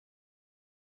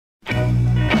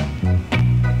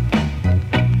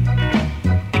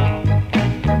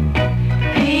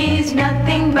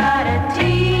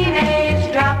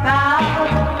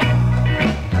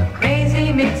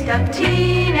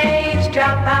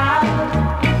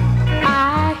dropout.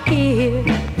 I hear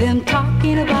them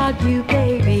talking about you,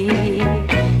 baby, and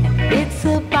it's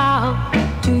about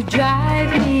to drive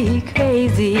me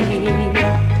crazy.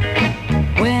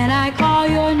 When I call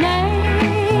your name,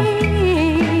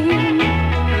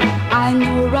 I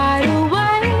know right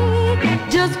away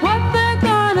just what they're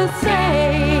gonna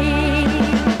say.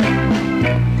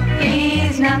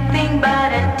 He's nothing but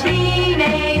a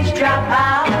teenage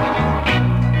dropout,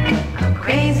 a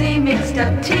crazy mixed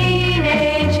up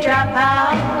teenage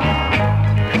dropout.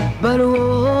 But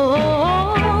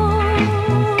whoa,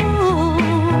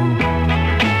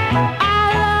 I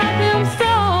love him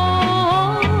so.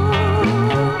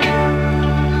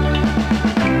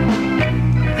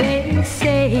 They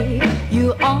say you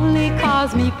only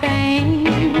cause me pain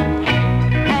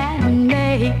and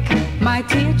make my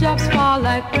teardrops fall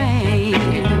like rain,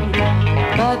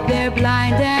 but they're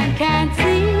blind and can't see